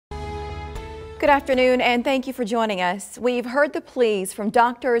Good afternoon, and thank you for joining us. We've heard the pleas from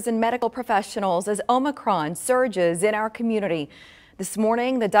doctors and medical professionals as Omicron surges in our community. This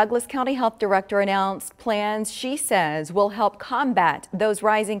morning, the Douglas County Health Director announced plans she says will help combat those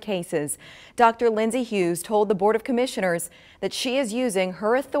rising cases. Dr. Lindsay Huse told the Board of Commissioners that she is using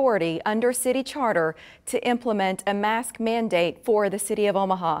her authority under city charter to implement a mask mandate for the city of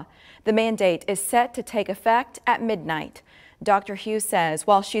Omaha. The mandate is set to take effect at midnight. Dr. Huse says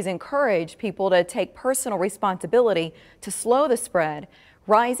while she's encouraged people to take personal responsibility to slow the spread,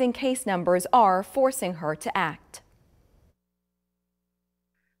 rising case numbers are forcing her to act.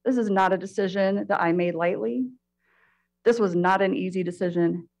 This is not a decision that I made lightly. This was not an easy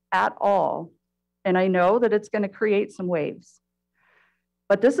decision at all. And I know that it's going to create some waves.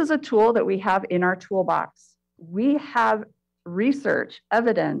 But this is a tool that we have in our toolbox. We have research,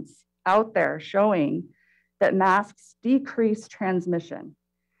 evidence out there showing that masks decrease transmission.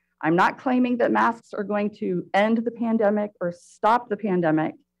 I'm not claiming that masks are going to end the pandemic or stop the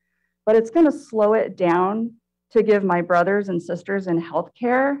pandemic, but it's going to slow it down to give my brothers and sisters in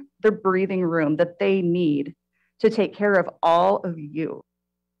healthcare the breathing room that they need to take care of all of you.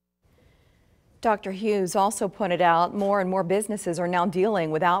 Dr. Huse also pointed out more and more businesses are now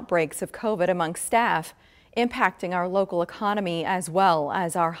dealing with outbreaks of COVID among staff, impacting our local economy as well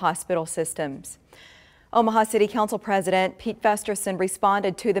as our hospital systems. Omaha City Council President Pete Festerson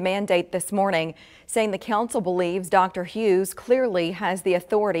responded to the mandate this morning, saying the council believes Dr. Huse clearly has the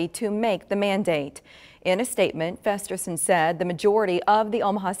authority to make the mandate. In a statement, Festerson said the majority of the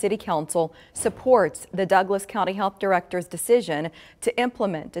Omaha City Council supports the Douglas County Health Director's decision to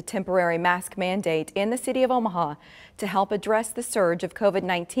implement a temporary mask mandate in the city of Omaha to help address the surge of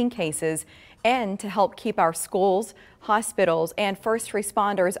COVID-19 cases and to help keep our schools, hospitals, and first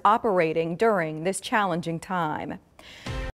responders operating during this challenging time.